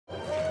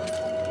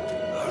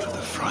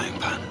frying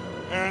pan.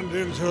 And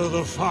into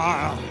the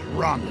fire.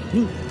 Run.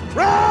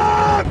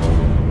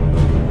 Run!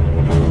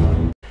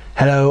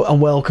 Hello and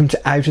welcome to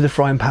Out of the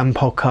Frying Pan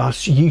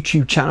podcast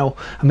YouTube channel.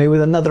 I'm here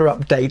with another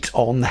update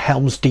on the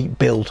Helms Deep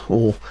build,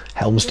 or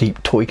Helms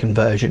Deep toy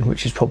conversion,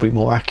 which is probably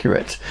more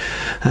accurate.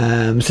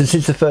 So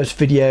since the first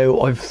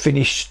video I've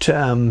finished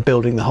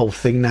building the whole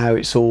thing now.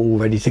 It's all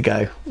ready to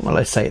go. Well,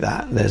 let's say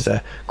that. There's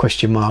a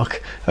question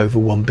mark over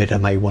one bit I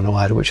may want to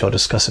add, which I'll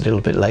discuss a little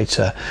bit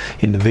later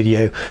in the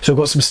video. So I've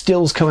got some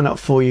stills coming up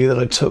for you that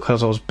I took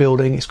as I was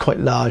building. It's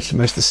quite large, so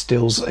most of the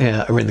stills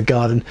are in the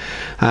garden.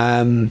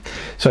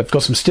 So I've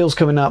got some stills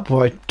coming up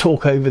where I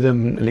talk over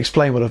them and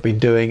explain what I've been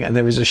doing, and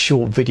there is a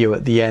short video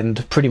at the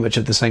end pretty much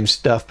of the same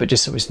stuff, but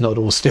just so it's not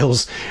all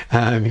stills,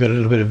 you've got a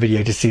little bit of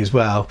video to see as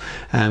well.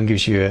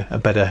 Gives you a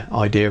better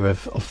idea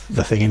of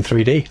the thing in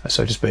 3D,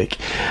 so to speak.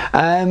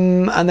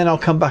 And then I'll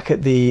come back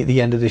at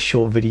the end of this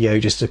short video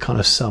just to kind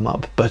of sum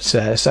up, but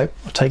so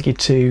I'll take you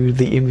to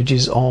the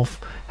images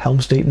of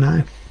Helms Deep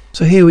now.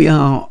 So here we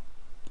are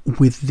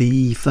with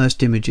the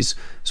first images.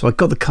 So I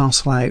got the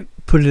castle out,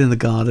 put it in the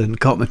garden,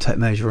 got my tape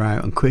measure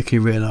out, and quickly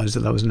realised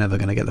that I was never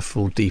going to get the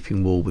full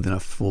deeping wall within a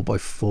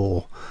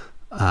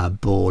 4x4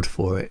 board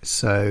for it.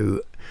 So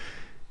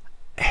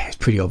it's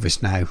pretty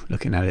obvious now,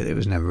 looking at it, it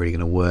was never really going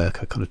to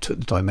work. I kind of took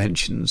the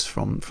dimensions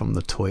from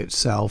the toy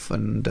itself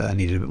and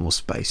needed a bit more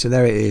space. So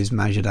there it is,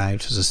 measured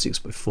out as a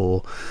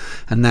 6x4,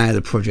 and now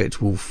the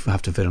project will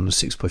have to fit on a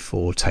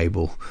 6x4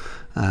 table.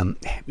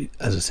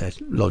 As I said,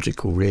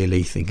 logical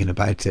really, thinking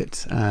about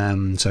it.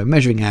 So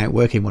measuring out,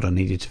 working what I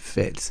needed to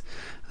fit,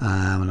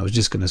 and I was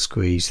just going to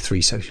squeeze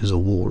 3 sections of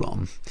wall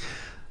on.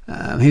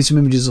 Here's some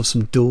images of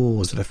some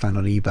doors that I found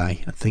on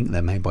eBay. I think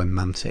they're made by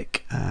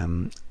Mantic.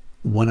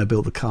 When I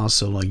built the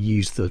castle, I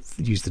used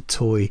the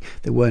toy.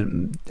 There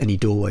weren't any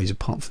doorways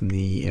apart from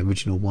the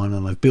original one,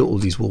 and I've built all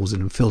these walls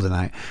in and filled it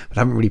out, but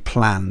I haven't really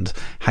planned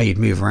how you'd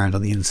move around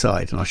on the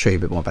inside, and I'll show you a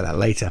bit more about that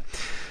later.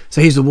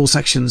 So here's the wall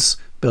sections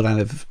built out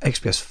of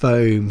XPS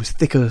foam.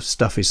 Thicker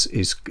stuff is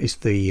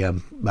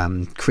the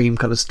cream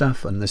colour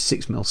stuff, and the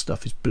 6mm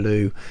stuff is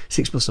blue.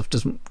 6mm stuff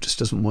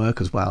doesn't work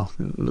as well.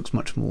 It looks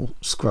much more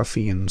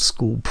scruffy and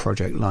school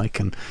project like,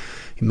 and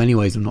in many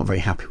ways I'm not very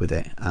happy with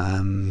it.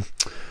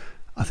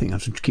 I think I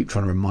have to keep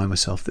trying to remind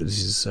myself that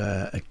this is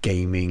a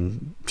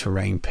gaming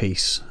terrain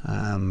piece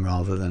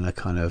rather than a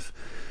kind of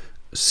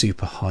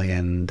super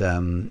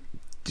high-end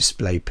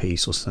display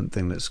piece or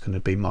something that's going to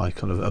be my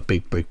kind of a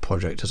big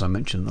project. As I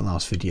mentioned in the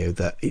last video,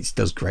 that it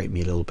does grate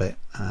me a little bit.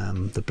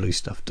 The blue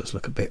stuff does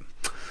look a bit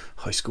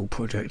high school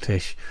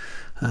project-ish,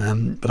 but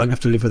I'm going to have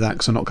to live with that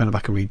because I'm not going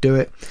back and redo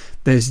it.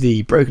 There's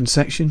the broken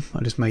section.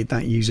 I just made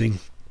that using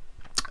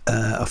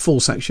a full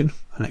section,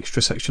 an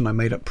extra section I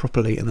made up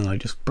properly, and then I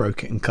just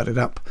broke it and cut it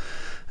up,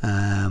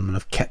 and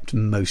I've kept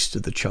most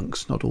of the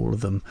chunks, not all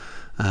of them,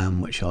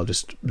 which I'll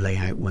just lay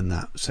out when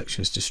that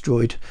section is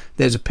destroyed.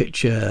 There's a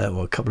picture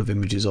or a couple of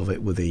images of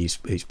it with these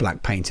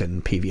black painted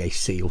and PVA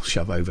seal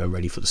shove over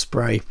ready for the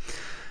spray,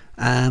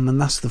 and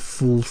that's the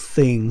full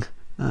thing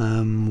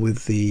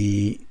with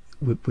the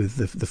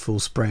full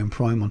spray and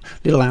prime on.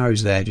 Little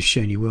arrows there just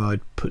showing you where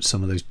I'd put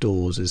some of those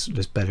doors.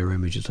 There's better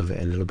images of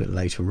it a little bit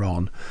later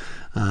on,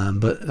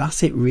 but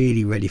that's it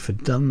really, ready for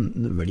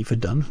painting with the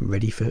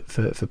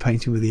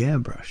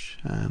airbrush.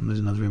 There's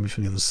another image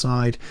from the other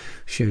side,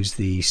 shows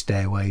the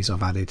stairways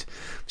I've added,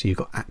 so you've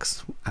got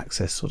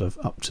access sort of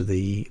up to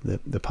the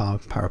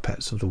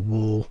parapets of the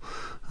wall.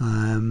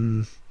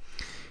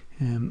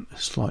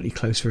 Slightly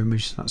closer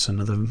image, that's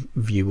another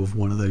view of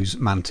one of those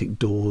Mantic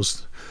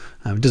doors.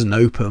 It doesn't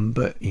open,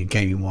 but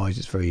gaming wise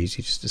it's very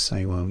easy just to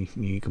say, well,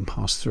 you can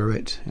pass through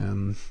it,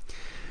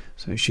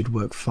 so it should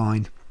work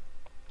fine.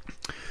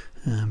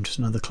 Just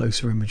another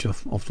closer image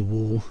of the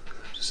wall.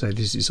 So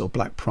this is sort of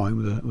black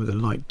prime with a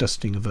light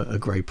dusting of a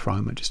grey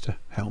primer, just to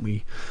help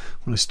me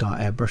when I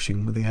start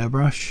airbrushing with the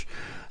airbrush.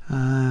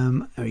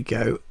 There we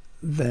go.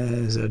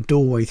 There's a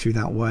doorway through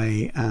that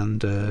way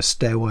and a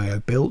stairway I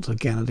built.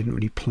 Again, I didn't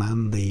really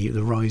plan the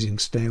rising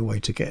stairway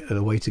to get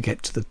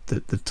to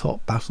the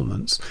top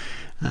battlements.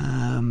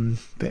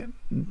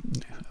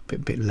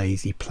 Bit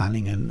lazy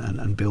planning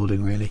and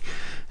building really.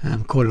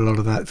 Quite a lot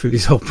of that through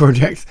this whole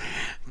project,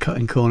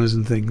 cutting corners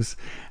and things.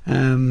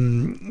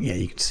 Yeah,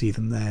 you can see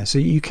them there. So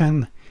you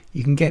can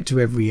get to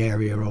every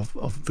area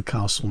of the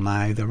castle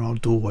now. There are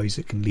doorways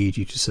that can lead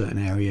you to certain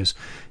areas.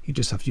 You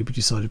just have to be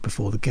decided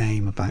before the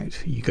game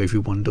about, you go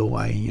through one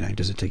doorway,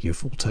 does it take you a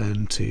full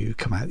turn to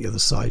come out the other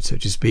side, so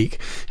to speak,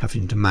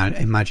 having to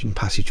imagine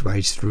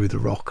passageways through the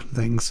rock and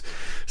things.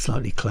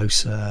 Slightly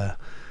closer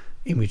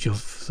image of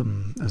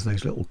some, as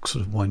those little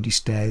sort of windy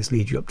stairs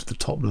lead you up to the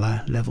top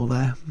level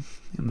there,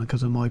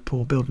 because of my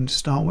poor building to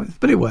start with,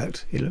 but it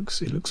worked. It looks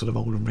sort of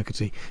old and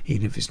rickety,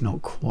 even if it's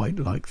not quite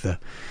like the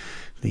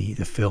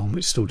film,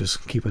 which still does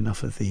keep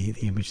enough of the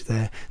image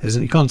there.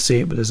 You can't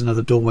see it, but there's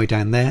another doorway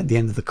down there at the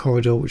end of the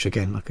corridor, which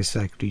again, like I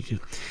said,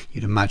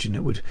 you'd imagine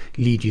it would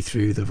lead you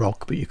through the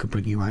rock, but you could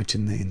bring you out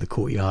in the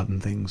courtyard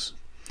and things.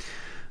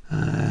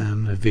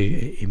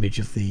 A image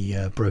of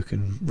the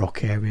broken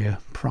rock area,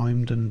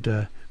 primed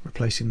and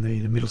replacing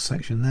the middle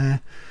section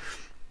there.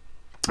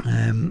 You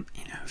know,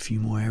 a few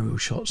more aerial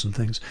shots and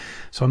things.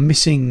 So I'm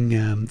missing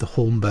the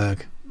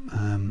Hornberg,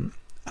 and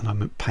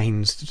I'm at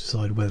pains to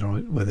decide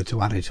whether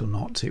to add it or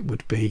not. It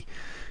wouldn't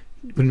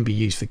be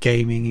used for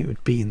gaming. It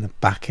would be in the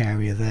back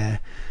area there.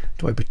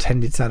 Do I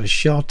pretend it's out of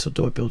shot, or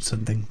do I build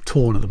something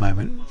torn at the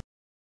moment?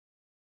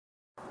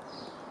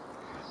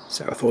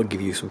 So I thought I'd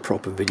give you some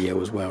proper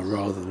video as well,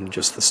 rather than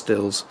just the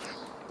stills.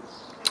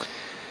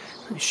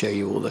 Let me show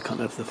you all the kind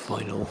of the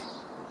final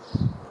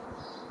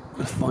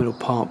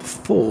part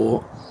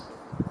before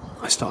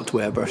I start to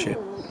airbrush it,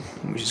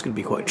 which is going to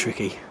be quite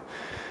tricky.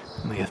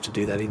 I may have to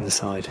do that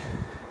inside.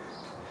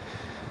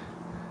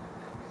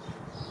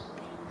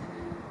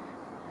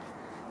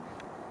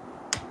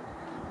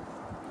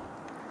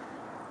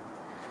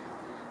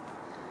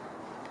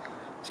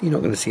 So you're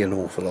not going to see an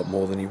awful lot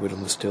more than you would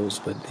on the stills,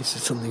 but this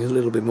is something a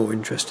little bit more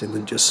interesting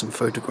than just some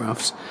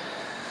photographs.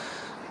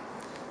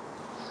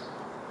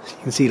 So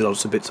you can see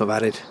lots of bits I've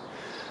added.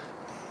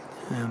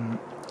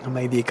 I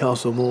made the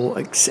castle more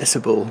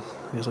accessible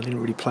because I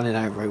didn't really plan it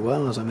out very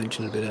well, as I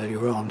mentioned a bit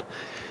earlier on.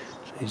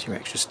 So here's your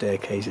extra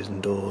staircases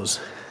and doors.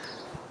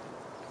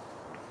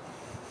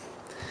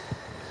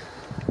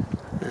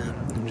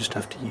 You just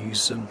have to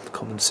use some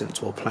common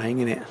sense while playing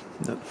in it.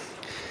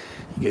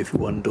 You go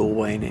through one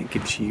doorway and it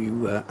gives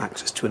you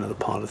access to another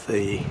part of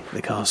the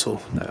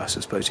castle. I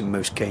suppose in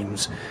most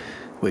games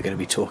we're going to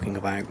be talking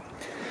about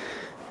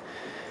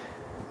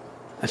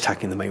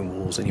attacking the main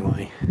walls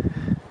anyway.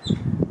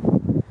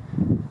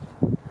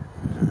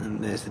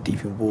 And there's the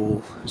deepened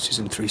wall, which is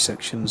in 3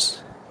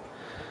 sections.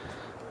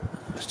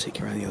 Let's take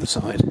you around the other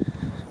side. There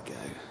we go.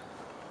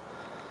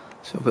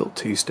 So I built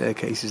 2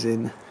 staircases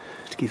in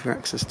to give you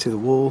access to the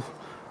wall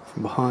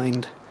from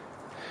behind.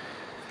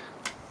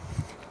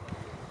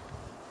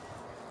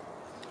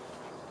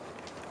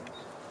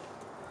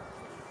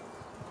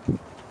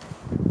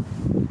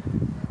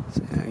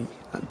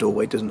 That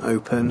doorway doesn't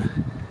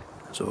open,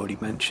 as already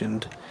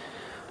mentioned,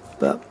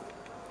 but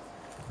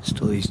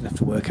still easy enough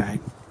to work out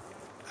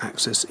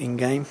access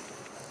in-game.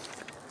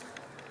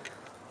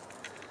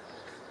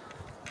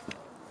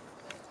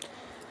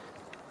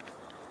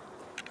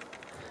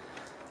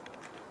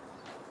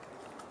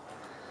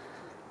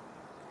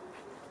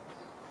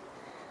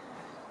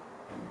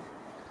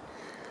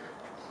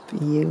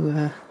 But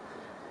you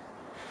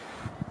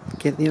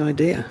get the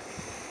idea.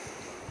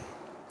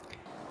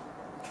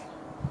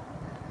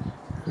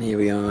 And here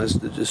we are as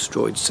the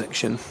destroyed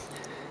section.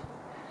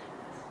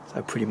 So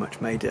I pretty much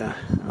made an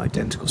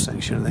identical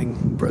section and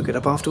then broke it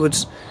up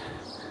afterwards.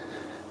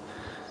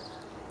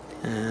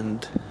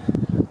 And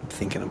I'm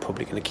thinking I'm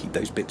probably going to keep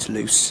those bits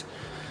loose.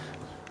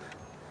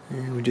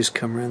 And we just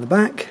come around the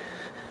back.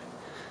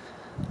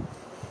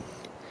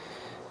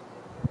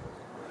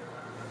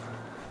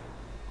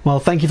 Well,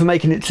 thank you for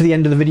making it to the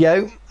end of the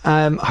video.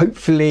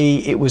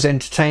 Hopefully it was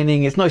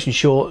entertaining. It's nice and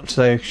short,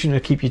 so it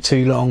shouldn't keep you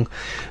too long.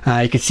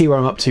 You can see where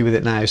I'm up to with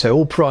it now. So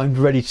all primed,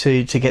 ready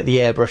to get the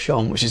airbrush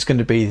on, which is going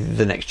to be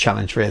the next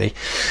challenge really.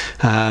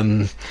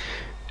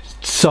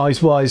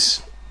 Size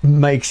wise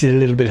makes it a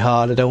little bit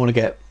hard. I don't want to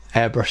get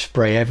airbrush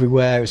spray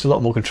everywhere. It's a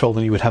lot more control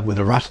than you would have with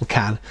a rattle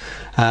can.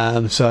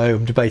 So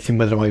I'm debating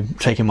whether I'm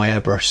taking my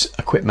airbrush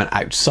equipment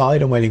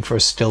outside and waiting for a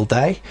still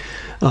day,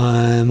 or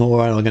I'm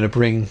going to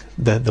bring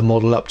the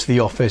model up to the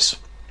office,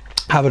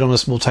 have it on a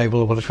small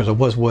table, which I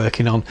was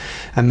working on,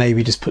 and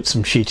maybe just put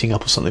some sheeting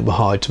up or something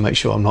behind to make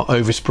sure I'm not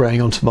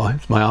overspraying onto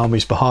my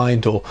armies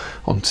behind, or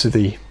onto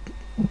the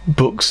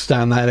books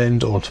down that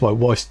end, or onto my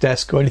wife's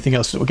desk, or anything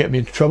else that will get me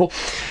into trouble.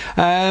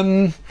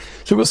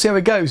 So we'll see how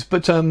it goes,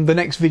 but the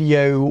next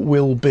video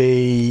will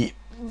be,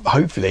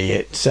 hopefully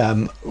it's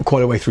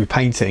quite a way through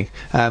painting.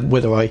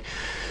 Whether I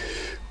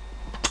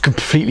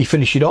completely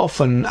finish it off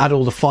and add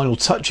all the final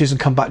touches and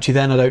come back to you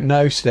then, I don't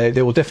know. So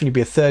there will definitely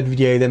be a 3rd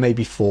video, there may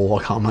be 4.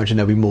 I can't imagine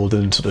there'll be more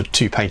than sort of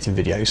 2 painting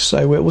videos,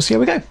 so we'll see how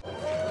we go.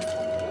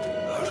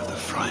 Out of the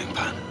frying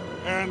pan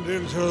and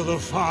into the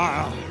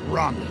fire.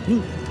 Run!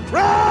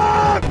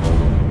 Run!